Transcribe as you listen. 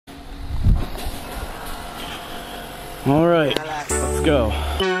All right, let's go.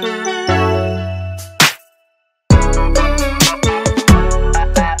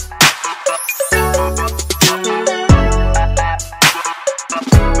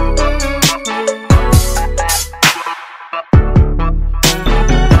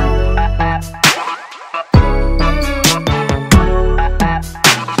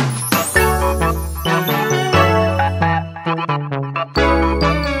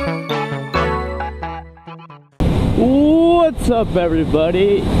 What's up,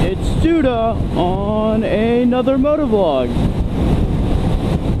 everybody? It's Duda on another Motovlog.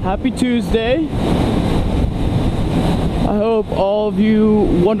 Happy Tuesday. I hope all of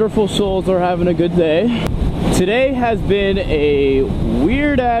you wonderful souls are having a good day. Today has been a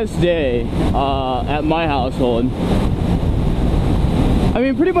weird-ass day at my household. I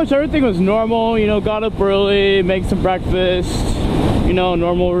mean, pretty much everything was normal, you know, got up early, make some breakfast, you know,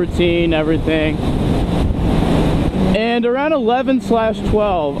 normal routine, everything. And around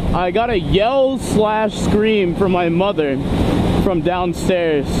 11/12, I got a yell/scream from my mother from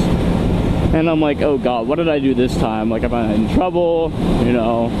downstairs. And I'm like, oh God, what did I do this time? Like, am I in trouble? You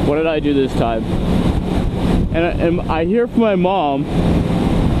know, what did I do this time? And I hear from my mom,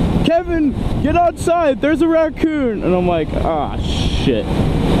 Kevin, get outside, there's a raccoon. And I'm like, ah, shit.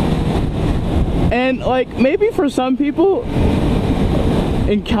 And like, maybe for some people,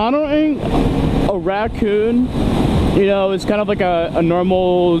 encountering a raccoon, you know, it's kind of like a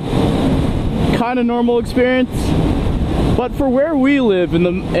normal experience. But for where we live in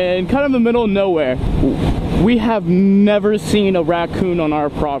kind of the middle of nowhere, we have never seen a raccoon on our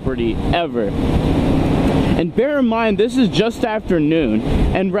property ever. And bear in mind, this is just after noon,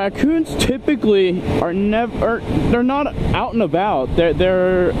 and raccoons typically they're not out and about.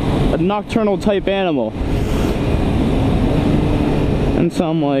 They're a nocturnal type animal. And so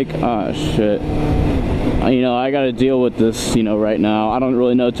I'm like, ah, shit. You know, I gotta deal with this, you know, right now. I don't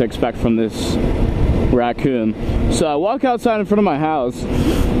really know what to expect from this raccoon. So I walk outside in front of my house,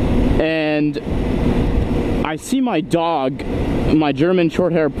 and I see my dog, my German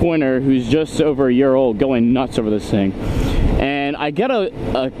short-hair pointer, who's just over a year old, going nuts over this thing. And I get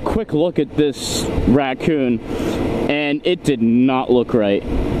a quick look at this raccoon, and it did not look right.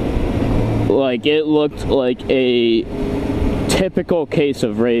 Like, it looked like a typical case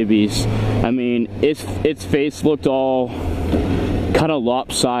of rabies. I mean, its face looked all kind of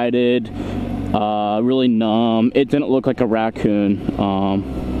lopsided, really numb. It didn't look like a raccoon,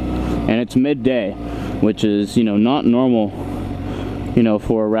 and it's midday, which is, you know, not normal, you know,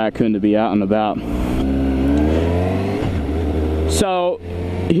 for a raccoon to be out and about. So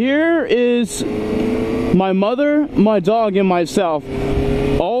here is my mother, my dog, and myself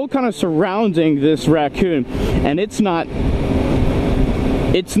all kind of surrounding this raccoon, and it's not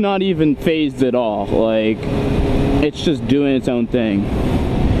even phased at all. Like, it's just doing its own thing.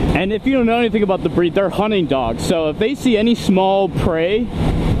 And if you don't know anything about the breed, they're hunting dogs, so if they see any small prey,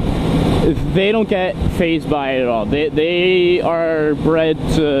 they don't get phased by it at all. They are bred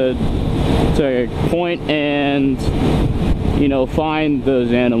to point and, you know, find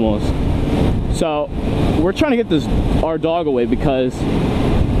those animals. So we're trying to get our dog away, because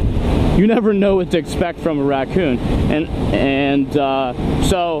you never know what to expect from a raccoon. And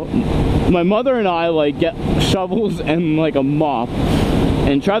so my mother and I, like, get shovels and like a mop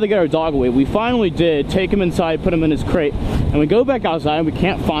and try to get our dog away. We finally did, take him inside, put him in his crate, and we go back outside and we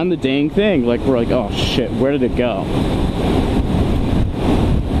can't find the dang thing. Like, we're like, oh shit, where did it go?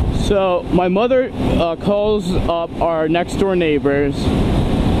 So my mother calls up our next door neighbors,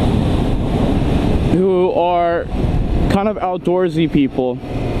 who are kind of outdoorsy people,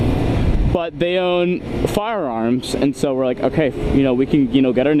 but they own firearms. And so we're like, okay, you know, we can, you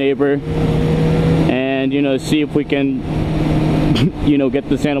know, get our neighbor and, you know, see if we can, you know, get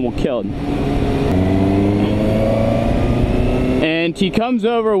this animal killed. And he comes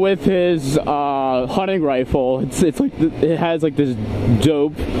over with his hunting rifle. It's like, it has like this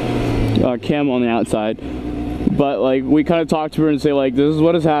dope cam on the outside. But like, we kind of talk to her and say, like, this is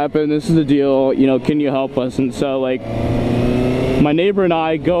what has happened, this is the deal, you know, can you help us? And so, like, my neighbor and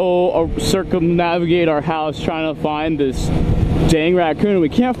I go circumnavigate our house trying to find this dang raccoon, and we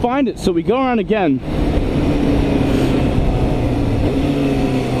can't find it. So we go around again,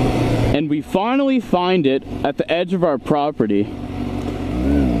 and we finally find it at the edge of our property.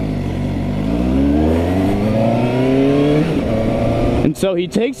 And so he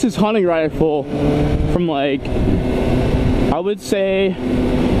takes his hunting rifle from, like, I would say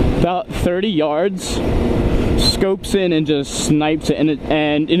about 30 yards, scopes in and just snipes it, and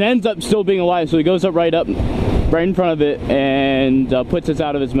it ends up still being alive. So he goes up right up right in front of it and puts us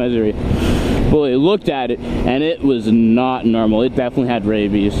out of its misery. Well, he looked at it, and it was not normal. It definitely had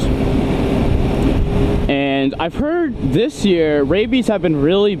rabies. And I've heard this year rabies have been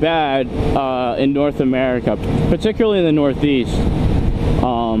really bad in North America, particularly in the Northeast.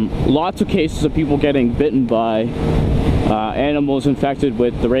 Lots of cases of people getting bitten by animals infected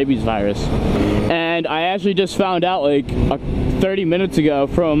with the rabies virus. And I actually just found out like 30 minutes ago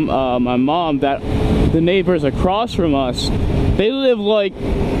from my mom that the neighbors across from us, they live like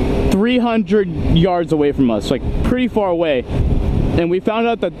 300 yards away from us, like pretty far away. And we found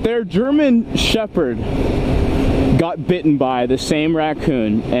out that their German Shepherd got bitten by the same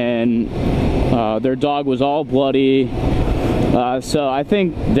raccoon, and their dog was all bloody. So I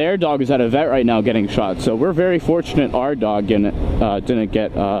think their dog is at a vet right now getting shot. So we're very fortunate our dog didn't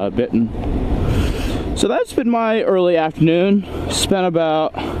get bitten. So that's been my early afternoon.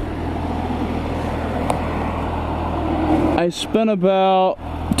 I spent about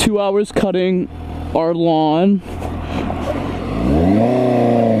 2 hours cutting our lawn.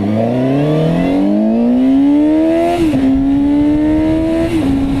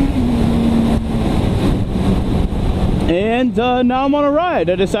 And now I'm on a ride.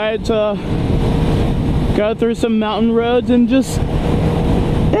 I decided to go through some mountain roads and just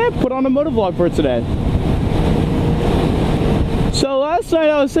put on a motovlog for today. So last night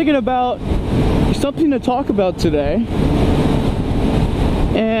I was thinking about something to talk about today,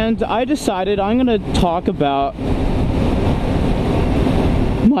 and I decided I'm gonna talk about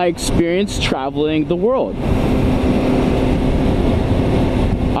my experience traveling the world.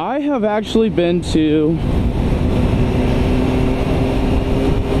 I have actually been to,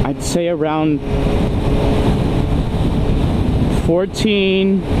 I'd say, around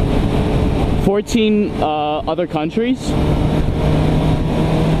 14 other countries,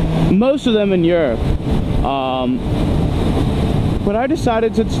 most of them in Europe. But I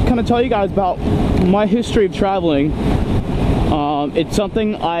decided to kind of tell you guys about my history of traveling. It's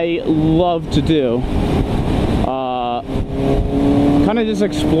something I love to do. Kind of just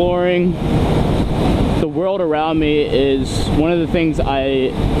exploring the world around me is one of the things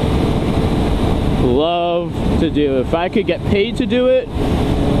I love to do. If I could get paid to do it,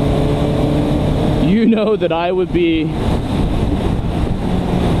 you know that I would be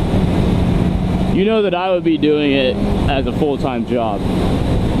doing it as a full-time job,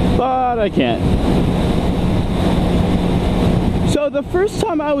 but I can't. So the first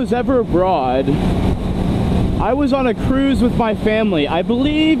time I was ever abroad, I was on a cruise with my family, I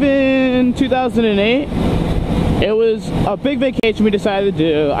believe in 2008. It was a big vacation we decided to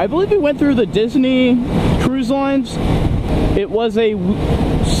do. I believe we went through the Disney cruise lines. It was a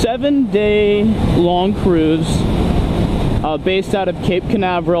 7-day long cruise based out of Cape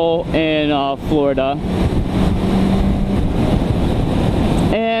Canaveral in Florida.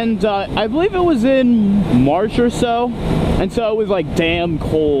 And I believe it was in March or so. And so it was like damn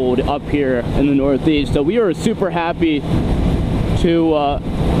cold up here in the Northeast. So we were super happy to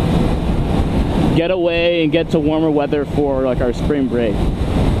get away and get to warmer weather for like our spring break.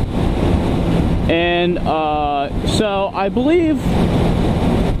 And so I believe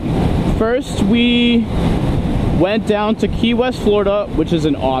first we went down to Key West, Florida, which is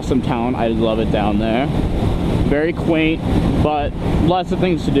an awesome town. I love it down there. Very quaint, but lots of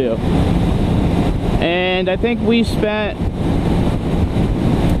things to do. And I think we spent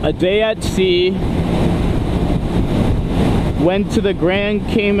a day at sea, went to the Grand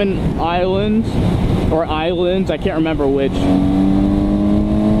Cayman Islands, or islands, I can't remember which.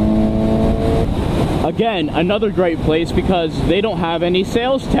 Again, another great place because they don't have any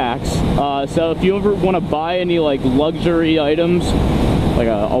sales tax. So if you ever want to buy any like luxury items, like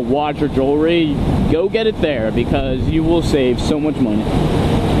a watch or jewelry, go get it there because you will save so much money.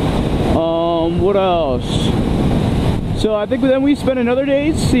 What else? So I think then we spent another day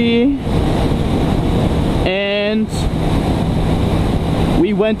at sea, and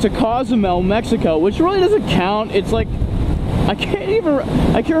we went to Cozumel, Mexico, which really doesn't count. It's like, I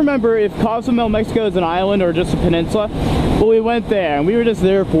can't remember if Cozumel, Mexico is an island or just a peninsula, but we went there, and we were just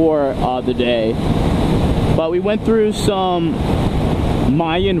there for the day. But we went through some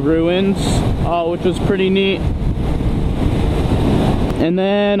Mayan ruins, which was pretty neat. And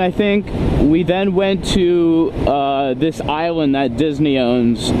then I think we then went to this island that Disney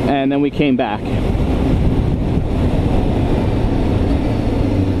owns, and then we came back.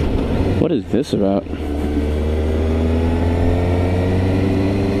 What is this about?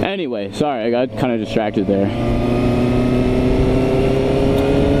 Anyway, sorry, I got kind of distracted there.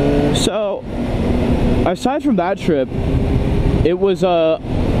 So, aside from that trip, it was a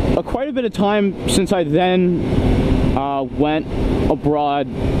quite a bit of time since I then went abroad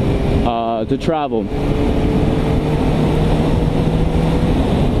to travel.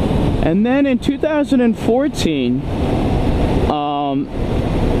 And then in 2014,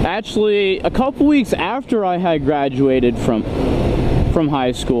 actually a couple weeks after I had graduated from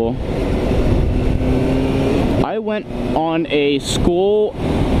high school, I went on a school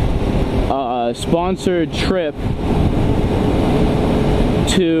sponsored trip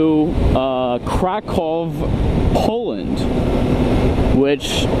to Krakow, Poland,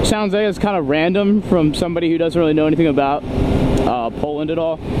 which sounds like it's kind of random from somebody who doesn't really know anything about Poland at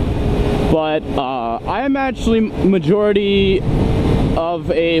all. But I am actually majority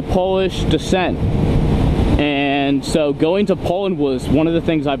of a Polish descent, and so going to Poland was one of the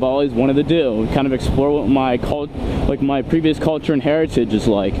things I've always wanted to do, kind of explore what my my previous culture and heritage is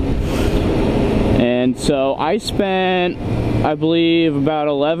like. And so I spent, I believe, about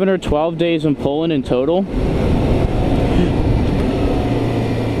 11 or 12 days in Poland in total.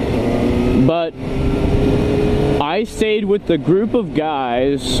 But I stayed with the group of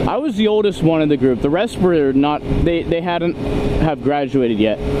guys. I was the oldest one in the group. The rest were not, they hadn't have graduated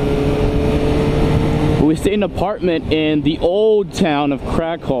yet. We stayed in an apartment in the old town of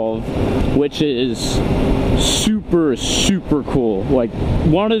Krakow, which is super, super cool. Like,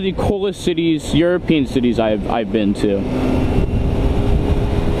 one of the coolest cities, European cities I've been to.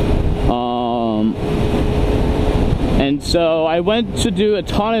 And so I went to do a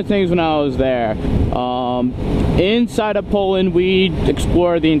ton of things when I was there. Inside of Poland, we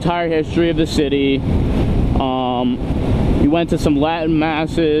explored the entire history of the city. We went to some Latin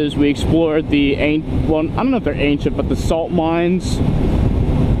masses. We explored the well, I don't know if they're ancient, but the salt mines,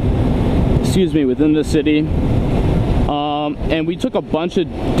 excuse me, within the city. And we took a bunch of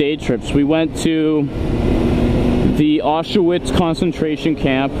day trips. We went to the Auschwitz concentration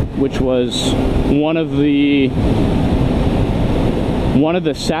camp, which was one of the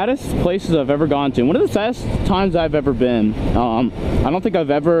saddest places I've ever gone to. One of the saddest times I've ever been. I don't think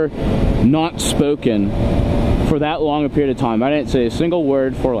I've ever not spoken for that long a period of time. I didn't say a single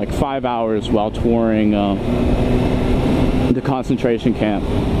word for like 5 hours while touring the concentration camp.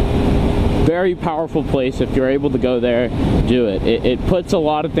 Very powerful place. If you're able to go there, do it. It puts a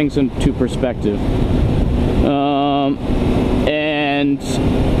lot of things into perspective. And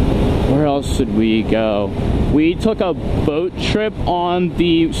where else did we go? We took a boat trip on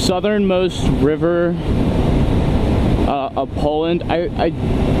the southernmost river of Poland.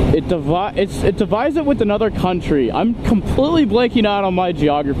 It divides it with another country. I'm completely blanking out on my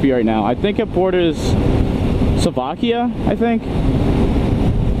geography right now. I think it borders Slovakia, I think.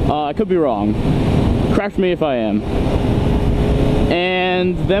 I could be wrong. Correct me if I am.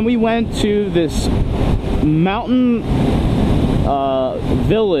 And then we went to this mountain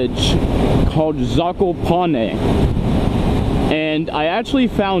village called Zakopane. And I actually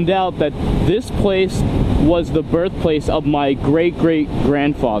found out that this place was the birthplace of my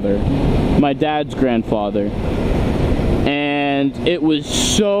great-great-grandfather, my dad's grandfather. And it was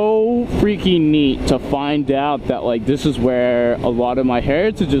so freaking neat to find out that, like, this is where a lot of my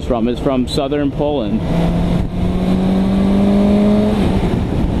heritage is from southern Poland.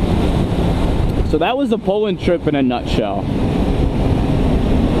 So that was the Poland trip in a nutshell.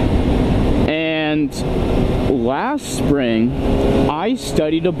 And last spring, I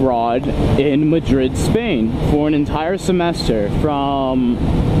studied abroad in Madrid, Spain for an entire semester from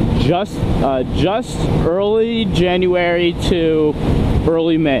just early January to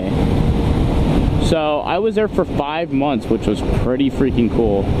early May. So I was there for 5 months, which was pretty freaking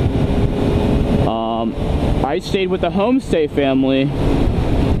cool. I stayed with a homestay family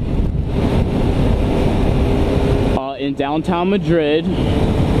in downtown Madrid,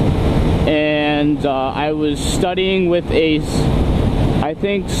 and I was studying with I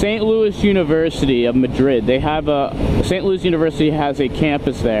think St. Louis University of Madrid. They have St. Louis University has a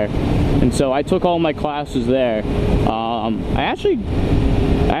campus there, and so I took all my classes there. I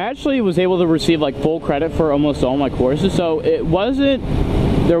actually was able to receive like full credit for almost all my courses, so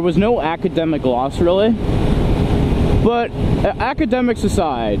there was no academic loss really. But academics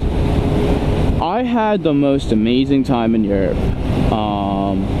aside, I had the most amazing time in Europe.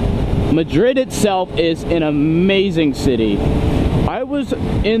 Madrid itself is an amazing city. I was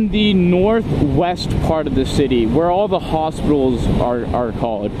in the northwest part of the city, where all the hospitals are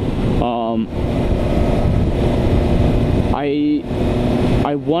called.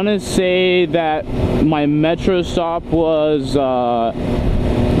 I want to say that my metro stop was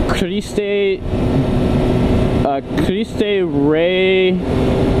Cristo Rey,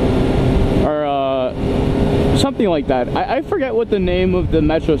 or something like that. I forget what the name of the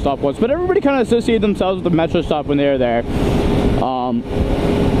metro stop was, but everybody kind of associated themselves with the metro stop when they were there.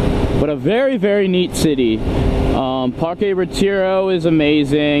 But a very, very neat city. Parque Retiro is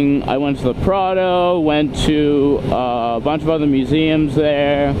amazing. I went to the Prado, went to a bunch of other museums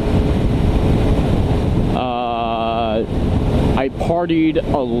there. I partied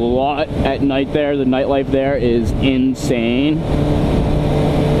a lot at night there. The nightlife there is insane.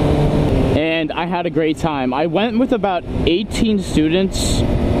 And I had a great time. I went with about 18 students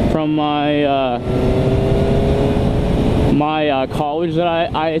from my college that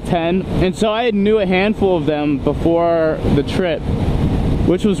I attend, and so I knew a handful of them before the trip,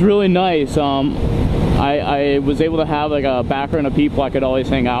 which was really nice. I was able to have like a background of people I could always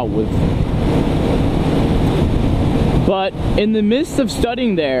hang out with. But in the midst of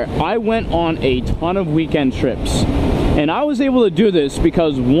studying there, I went on a ton of weekend trips. And I was able to do this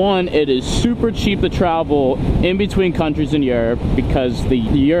because, one, it is super cheap to travel in between countries in Europe because the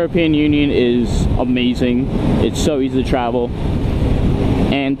European Union is amazing. It's so easy to travel.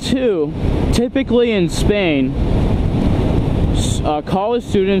 And two, typically in Spain, college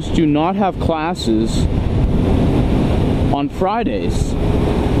students do not have classes on Fridays.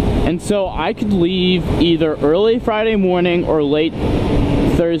 And so I could leave either early Friday morning or late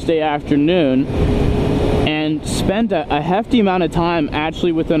Thursday afternoon and spend a hefty amount of time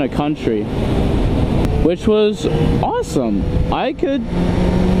actually within a country, which was awesome. I could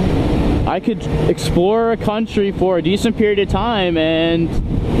explore a country for a decent period of time, and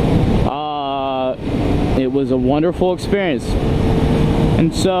it was a wonderful experience.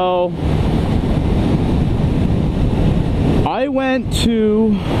 And so I went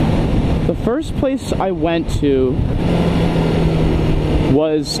to, the first place I went to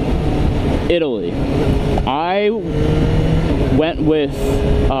was Italy. I went with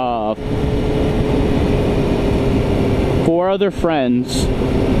 4 other friends,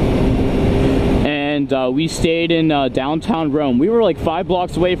 and we stayed in downtown Rome. We were like 5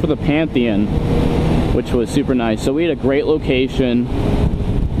 blocks away from the Pantheon, which was super nice. So we had a great location.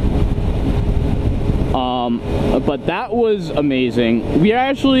 But that was amazing. We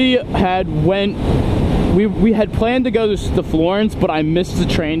actually had we had planned to go to Florence, but I missed the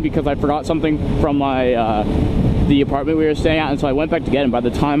train because I forgot something from my the apartment we were staying at, and so I went back to get it. By the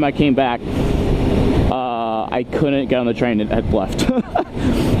time I came back, I couldn't get on the train. It had left,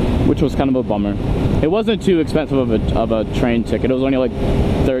 which was kind of a bummer. It wasn't too expensive of a train ticket. It was only like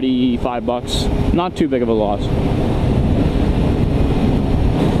 35 bucks. Not too big of a loss.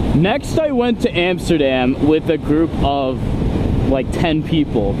 Next, I went to Amsterdam with a group of like 10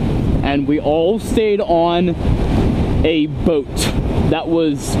 people, and we all stayed on a boat that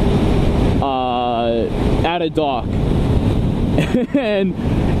was at a dock. And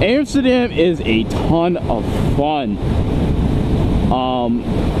Amsterdam is a ton of fun.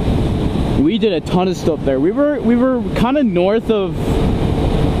 We did a ton of stuff there. We were kind of north of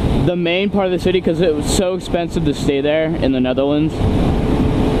the main part of the city because it was so expensive to stay there in the Netherlands.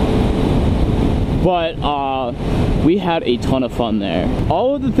 But we had a ton of fun there.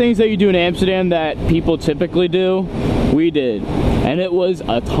 All of the things that you do in Amsterdam that people typically do, we did. And it was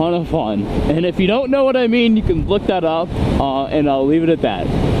a ton of fun. And if you don't know what I mean, you can look that up, and I'll leave it at that.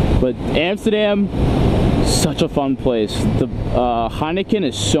 But Amsterdam, such a fun place. The Heineken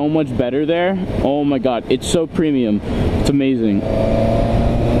is so much better there. Oh my god, it's so premium. It's amazing.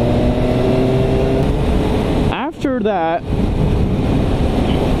 After that,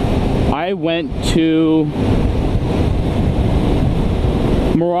 I went to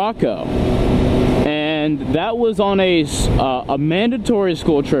Morocco, and that was on a mandatory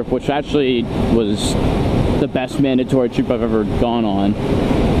school trip, which actually was the best mandatory trip I've ever gone on.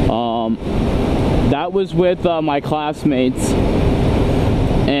 That was with my classmates,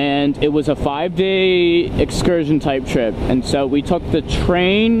 and it was a 5-day excursion type trip. And so we took the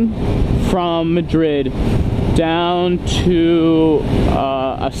train from Madrid down to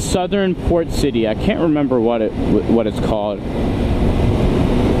a southern port city. I can't remember what it's called,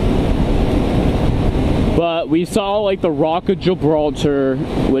 but we saw like the Rock of Gibraltar,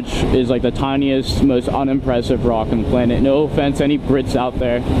 which is like the tiniest, most unimpressive rock on the planet. No offense, any Brits out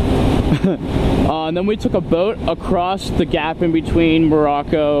there. And then we took a boat across the gap in between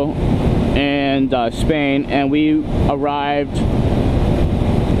Morocco and Spain, and we arrived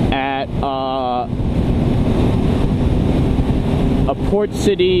at a port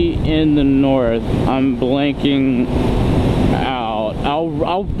city in the north. I'm blanking out.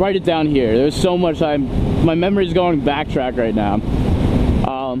 I'll write it down here. There's so much. My memory's going backtrack right now.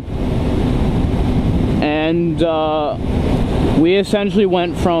 And we essentially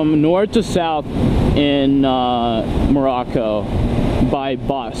went from north to south in Morocco by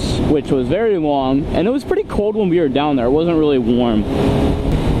bus, which was very long, and it was pretty cold when we were down there. It wasn't really warm.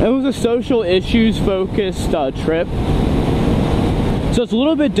 It was a social issues focused trip, so it's a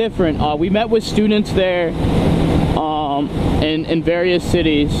little bit different. We met with students there in various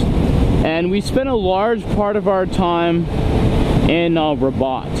cities, and we spent a large part of our time in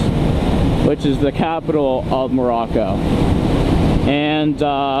Rabat, which is the capital of Morocco. And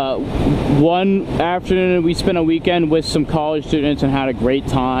one afternoon we spent a weekend with some college students and had a great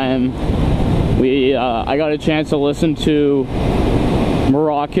time. I got a chance to listen to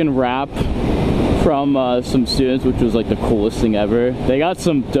Moroccan rap from some students, which was like the coolest thing ever. They got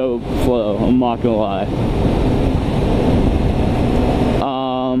some dope flow, I'm not gonna lie.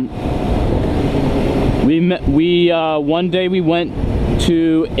 One day we went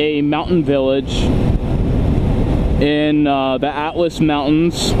to a mountain village in the Atlas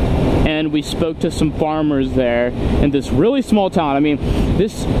Mountains, and we spoke to some farmers there in this really small town. I mean,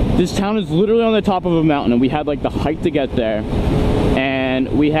 this town is literally on the top of a mountain, and we had like the hike to get there, and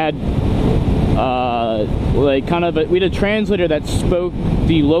we had we had a translator that spoke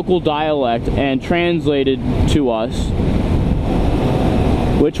the local dialect and translated to us,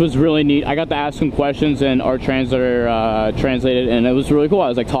 which was really neat. I got to ask him questions, and our translator translated, and it was really cool. I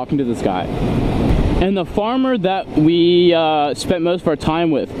was like talking to this guy. And the farmer that we spent most of our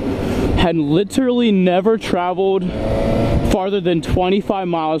time with had literally never traveled farther than 25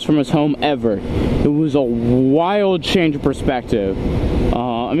 miles from his home ever. It was a wild change of perspective.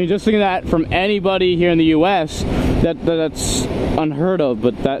 I mean, just thinking that from anybody here in the US, that's unheard of,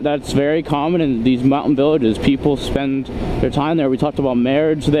 but that's very common in these mountain villages. People spend their time there. We talked about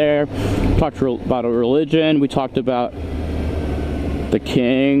marriage there, talked about a religion, we talked about the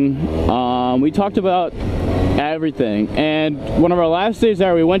king, we talked about everything. And one of our last days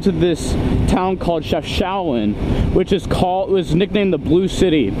there, we went to this town called Chefchaouen, which was nicknamed the Blue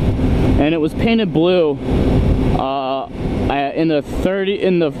City, and it was painted blue in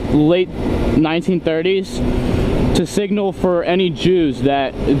the late 1930s to signal for any Jews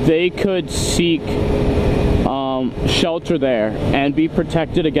that they could seek shelter there and be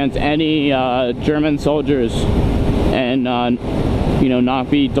protected against any German soldiers, and you know, not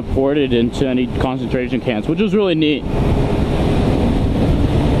be deported into any concentration camps, which was really neat.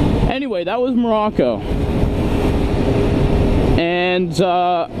 Anyway, that was Morocco. And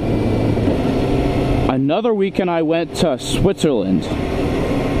another weekend I went to Switzerland,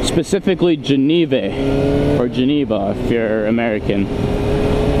 specifically Geneva, if you're American.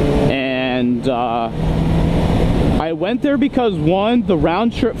 And I went there because, one, the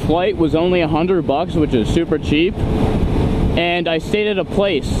round trip flight was only $100, which is super cheap. And I stayed at a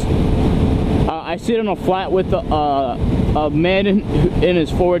place. I stayed on a flat with a man in his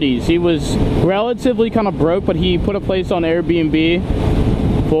 40s. He was relatively kind of broke, but he put a place on Airbnb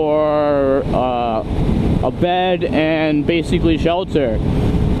for a bed and basically shelter.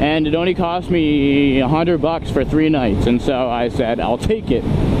 And it only cost me $100 for 3 nights. And so I said, I'll take it.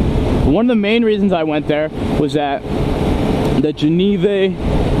 One of the main reasons I went there was that the Geneva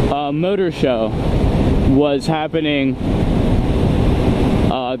Motor Show was happening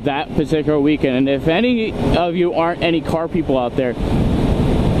that particular weekend. And if any of you aren't any car people out there,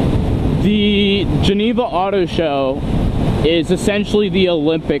 the Geneva Auto Show is essentially the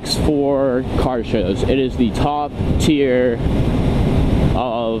Olympics for car shows. It is the top tier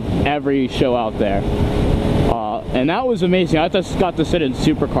of every show out there. And that was amazing. I just got to sit in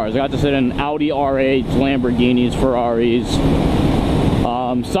supercars. I got to sit in Audi R8s, Lamborghinis, Ferraris.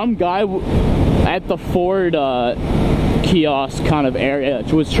 Some guy at the Ford kiosk kind of area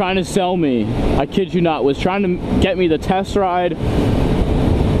was trying to sell me, I kid you not, was trying to get me to test ride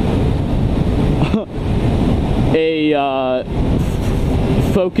a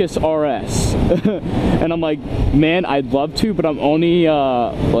Focus RS. And I'm like, man, I'd love to, but I'm only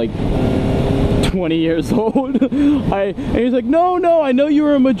like 20 years old. And he's like, no, I know you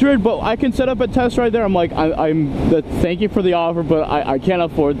were in Madrid, but I can set up a test ride there. I'm like, thank you for the offer, but I can't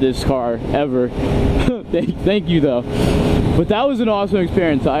afford this car ever. Thank you though. But that was an awesome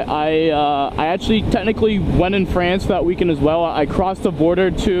experience. I actually technically went in France that weekend as well. I crossed the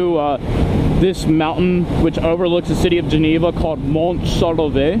border to this mountain which overlooks the city of Geneva called Mont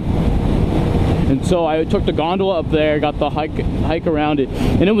Salvé. And so I took the gondola up there, got the hike around it,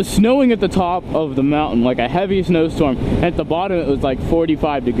 and it was snowing at the top of the mountain, like a heavy snowstorm. And at the bottom it was like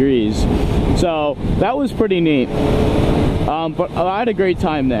 45 degrees. So that was pretty neat. But I had a great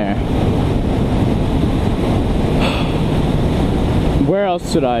time there. Where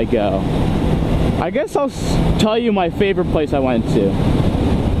else did I go? I guess I'll tell you my favorite place I went to.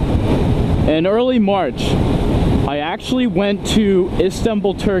 In early March, I actually went to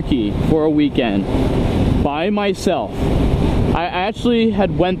Istanbul, Turkey for a weekend by myself. I actually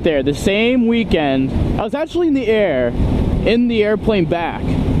had went there the same weekend. I was actually in the airplane back.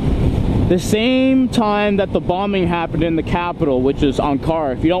 The same time that the bombing happened in the capital, which is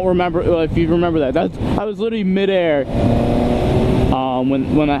Ankara. If you remember that, I was literally midair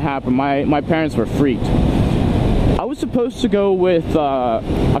when that happened. My parents were freaked. I was supposed to go with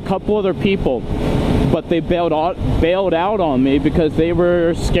a couple other people, but they bailed out on me because they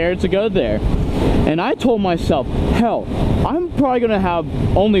were scared to go there. And I told myself, hell, I'm probably gonna have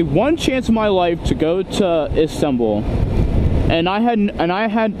only one chance in my life to go to Istanbul. And I had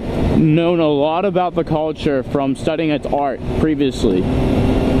known a lot about the culture from studying its art previously.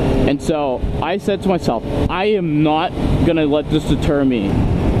 And so I said to myself, I am not gonna let this deter me.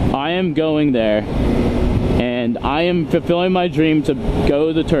 I am going there, and I am fulfilling my dream to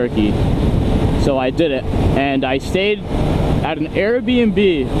go to Turkey. So I did it, and I stayed at an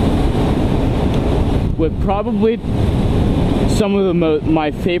Airbnb with probably some of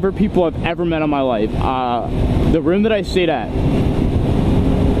my favorite people I've ever met in my life. The room that I stayed at,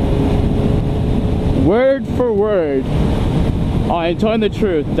 word for word, I'm telling the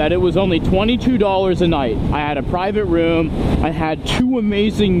truth, that it was only $22 a night. I had a private room. I had two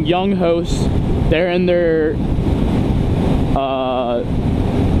amazing young hosts. They're in their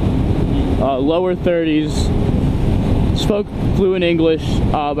lower 30s, spoke fluent English,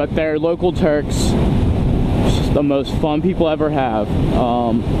 but they're local Turks. Just the most fun people ever have.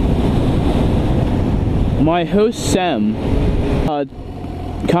 My host Sem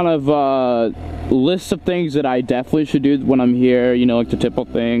kind of list of things that I definitely should do when I'm here, you know, like the typical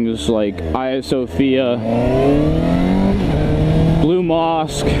things like Hagia Sophia, Blue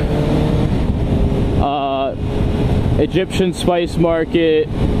Mosque, Egyptian Spice Market,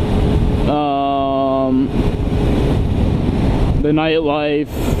 the nightlife,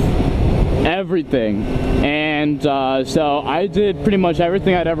 everything. And so I did pretty much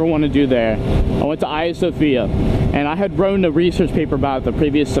everything I'd ever want to do there. I went to Hagia Sophia, and I had written a research paper about it the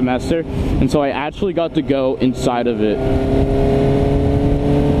previous semester, and so I actually got to go inside of it.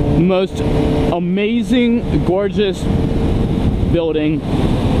 Most amazing, gorgeous building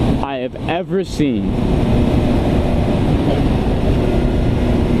I have ever seen.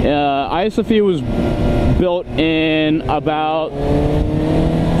 Hagia Sophia was built in about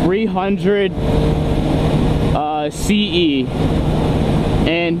 300 CE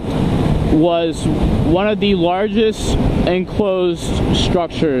and was one of the largest enclosed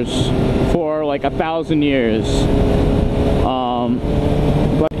structures for like 1,000 years.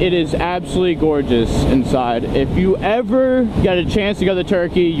 But it is absolutely gorgeous inside. If you ever get a chance to go to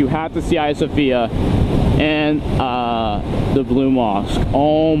Turkey, you have to see Hagia Sophia and the Blue Mosque.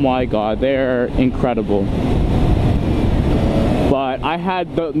 Oh my god, they're incredible. But I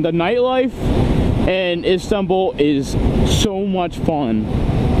had the nightlife in Istanbul is so much fun.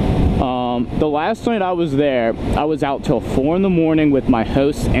 The last night I was there, I was out till 4 in the morning with my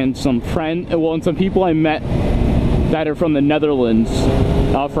hosts and some and some people I met that are from the Netherlands,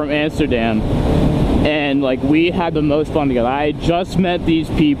 from Amsterdam, and like we had the most fun together. I just met these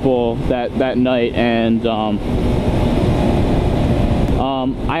people that night, and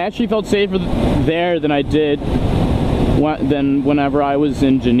I actually felt safer there than I did whenever I was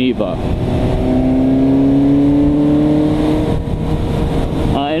in Geneva.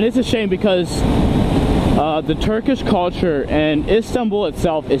 And it's a shame because the Turkish culture and Istanbul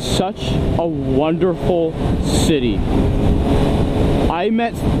itself is such a wonderful city. I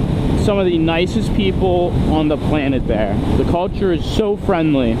met some of the nicest people on the planet there. The culture is so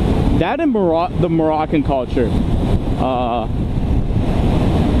friendly. That and the Moroccan culture.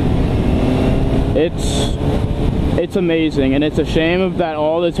 It's amazing, and it's a shame that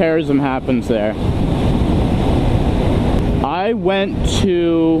all the terrorism happens there. I went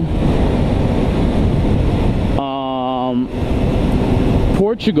to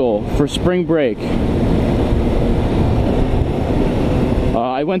Portugal for spring break.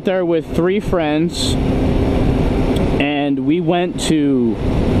 I went there with 3 friends, and we went to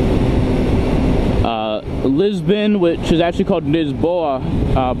Lisbon, which is actually called Lisboa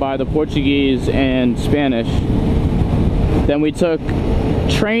by the Portuguese and Spanish. Then we took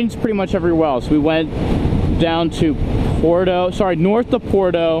trains pretty much everywhere else. We went down to north of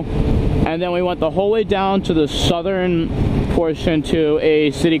Porto, and then we went the whole way down to the southern portion to a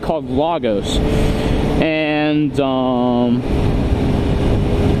city called Lagos. And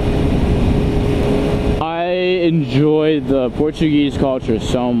I enjoyed the Portuguese culture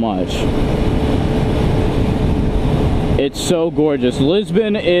so much. It's so gorgeous.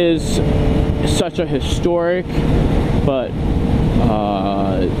 Lisbon is such a historic but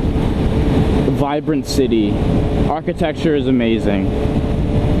vibrant city. Architecture is amazing.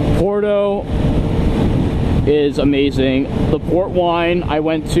 Porto is amazing. The port wine, I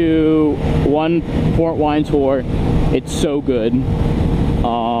went to one port wine tour. It's so good.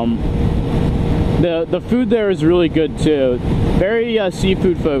 The food there is really good too. Very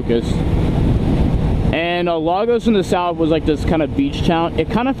seafood focused. And Lagos in the south was like this kind of beach town. It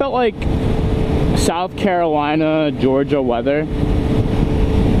kind of felt like South Carolina, Georgia weather.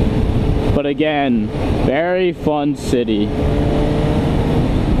 But again, very fun city.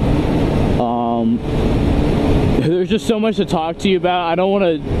 There's just so much to talk to you about. I don't want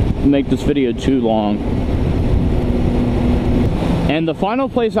to make this video too long. And the final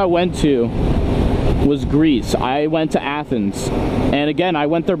place I went to was Greece. I went to Athens. And again, I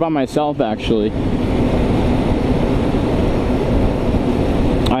went there by myself actually.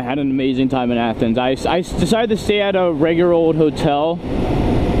 I had an amazing time in Athens. I decided to stay at a regular old hotel.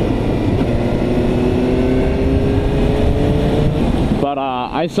 But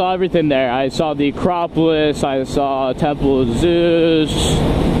I saw everything there. I saw the Acropolis, I saw Temple of Zeus.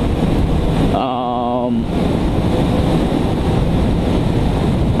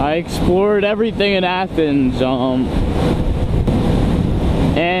 I explored everything in Athens.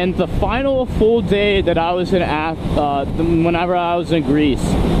 And the final full day that I was in whenever I was in Greece,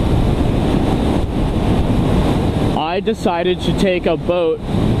 I decided to take a boat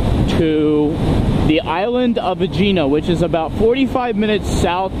to the island of Aegina, which is about 45 minutes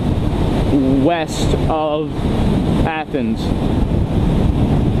southwest of Athens,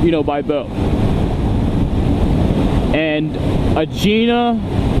 you know, by boat. And Aegina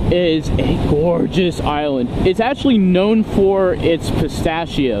is a gorgeous island. It's actually known for its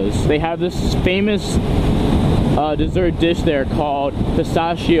pistachios. They have this famous dessert dish there called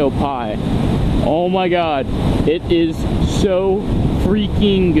pistachio pie. Oh my god, it is so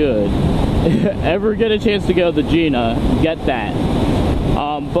freaking good. Ever get a chance to go to Aegina, get that.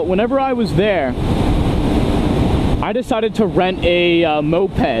 But whenever I was there, I decided to rent a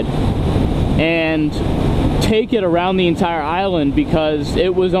moped and take it around the entire island because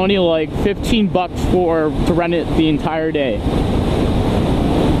it was only like 15 bucks to rent it the entire day.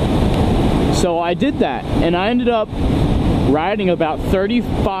 So I did that, and I ended up riding about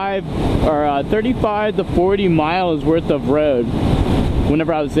 35 to 40 miles worth of road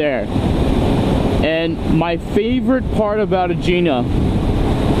whenever I was there. And my favorite part about Aegina,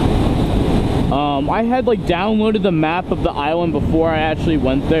 I had like downloaded the map of the island before I actually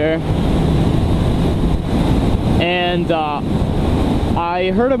went there. And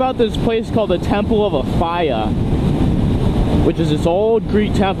I heard about this place called the Temple of Apphia, which is this old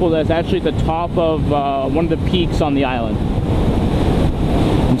Greek temple that's actually at the top of one of the peaks on the island.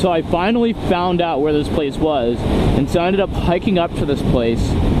 And so I finally found out where this place was, and so I ended up hiking up to this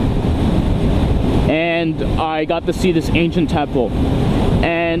place, and I got to see this ancient temple.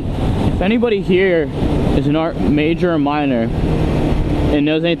 And if anybody here is an art major or minor and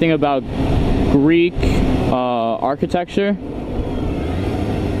knows anything about Greek architecture,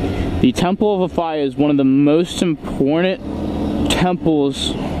 the Temple of Apphia is one of the most important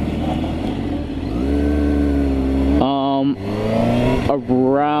temples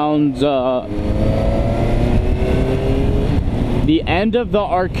around the end of the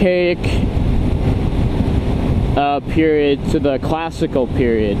archaic period to the classical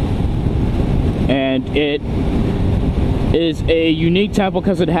period. And it is a unique temple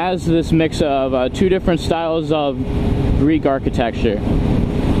because it has this mix of two different styles of Greek architecture.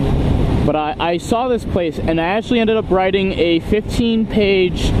 But I saw this place, and I actually ended up writing a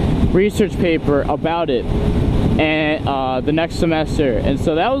 15-page research paper about it and the next semester. And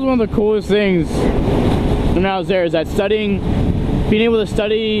so that was one of the coolest things when I was there, is that being able to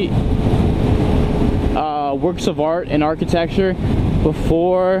study works of art and architecture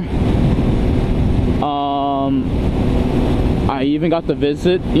before I even got to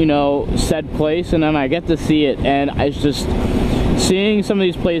visit, you know, said place, and then I get to see it, and it's just, seeing some of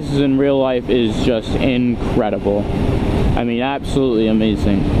these places in real life is just incredible. I mean, absolutely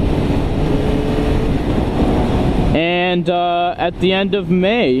amazing. And at the end of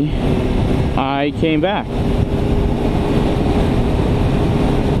May, I came back.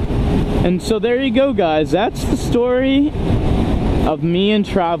 And so there you go, guys. That's the story of me and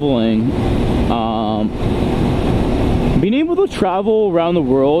traveling. Being able to travel around the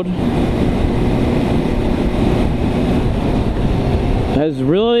world has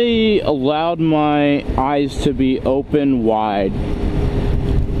really allowed my eyes to be open wide.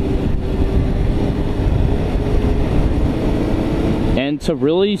 and to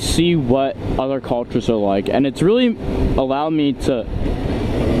really see what other cultures are like. And it's really allowed me to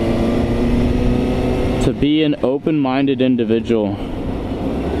be an open-minded individual.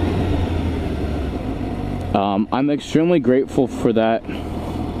 I'm extremely grateful for that.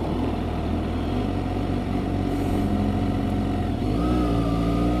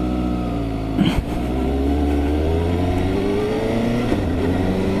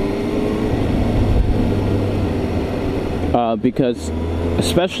 Because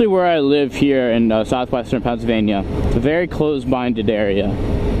especially where I live here in southwestern Pennsylvania, it's a very closed-minded area.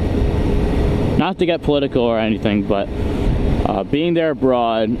 Not to get political or anything, but being there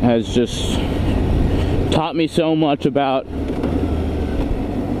abroad has just taught me so much about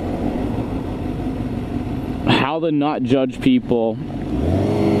how to not judge people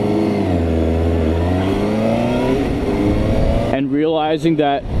and realizing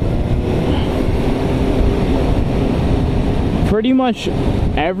that pretty much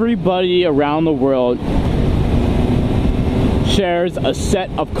everybody around the world shares a set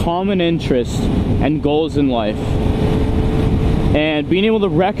of common interests and goals in life. And being able to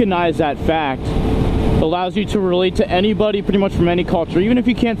recognize that fact allows you to relate to anybody pretty much from any culture, even if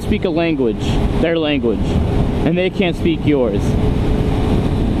you can't speak a language, their language, and they can't speak yours.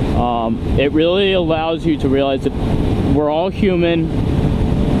 It really allows you to realize that we're all human,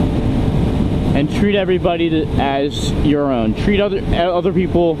 and treat everybody as your own. Treat other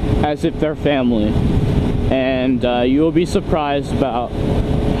people as if they're family. And you will be surprised about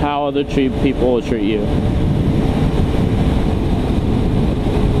how other people will treat you.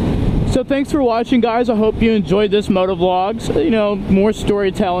 So thanks for watching, guys. I hope you enjoyed this motovlogs. You know, more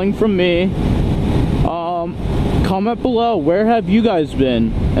storytelling from me. Comment below, where have you guys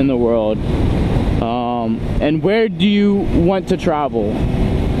been in the world? And where do you want to travel?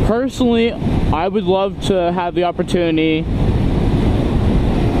 Personally, I would love to have the opportunity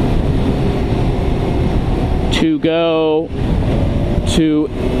to go to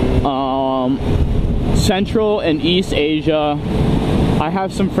Central and East Asia. I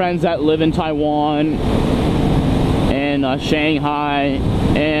have some friends that live in Taiwan and Shanghai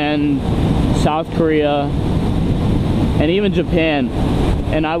and South Korea and even Japan,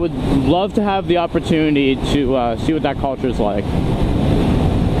 and I would love to have the opportunity to see what that culture is like.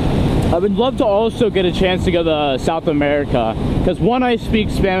 I would love to also get a chance to go to South America, because one, I speak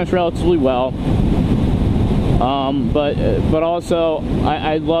Spanish relatively well, but also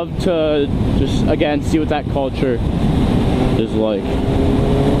I'd love to just, again, see what that culture is like.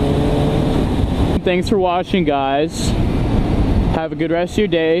 Thanks for watching, guys. Have a good rest of your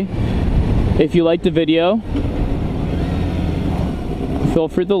day. If you liked the video, feel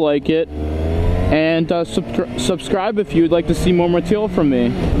free to like it. And subscribe if you'd like to see more material from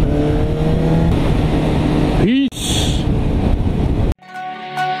me.